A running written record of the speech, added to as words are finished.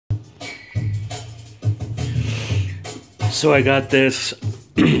So I got this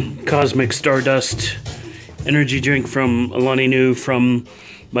Cosmic Stardust energy drink from Alani Nu from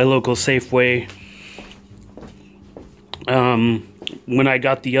my local Safeway. When I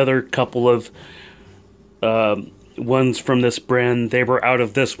got the other couple of ones from this brand, they were out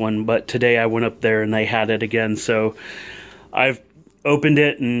of this one, but today I went up there and they had it again, so I've opened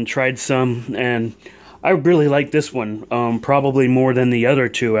it and tried some, and I really like this one, probably more than the other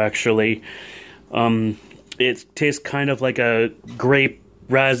two, actually. It tastes kind of like a grapey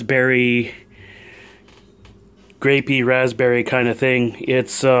raspberry kind of thing.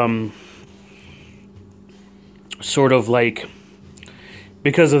 It's sort of like,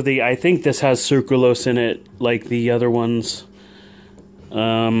 because of the, I think this has sucralose in it like the other ones.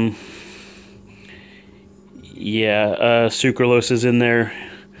 Yeah, sucralose is in there.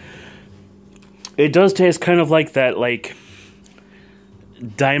 It does taste kind of like that, like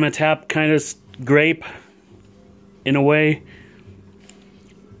Dimetapp kind of grape in a way,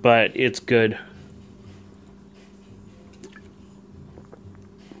 but it's good.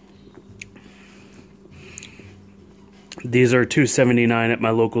 These are $2.79 at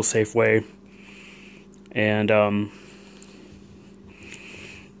my local Safeway, and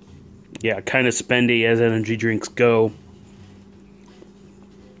yeah, kind of spendy as energy drinks go,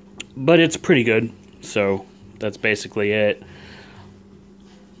 but it's pretty good. So that's basically it.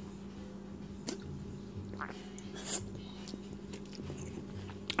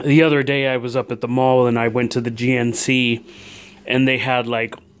 The other day I was up at the mall and I went to the GNC, and they had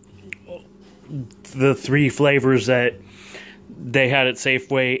like the 3 flavors that they had at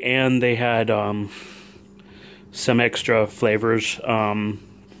Safeway, and they had some extra flavors,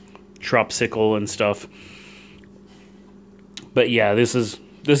 Tropsicle and stuff. But yeah, this is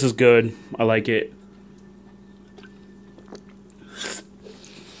good. I like it.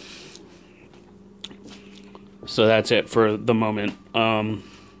 So that's it for the moment.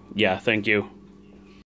 Yeah, thank you.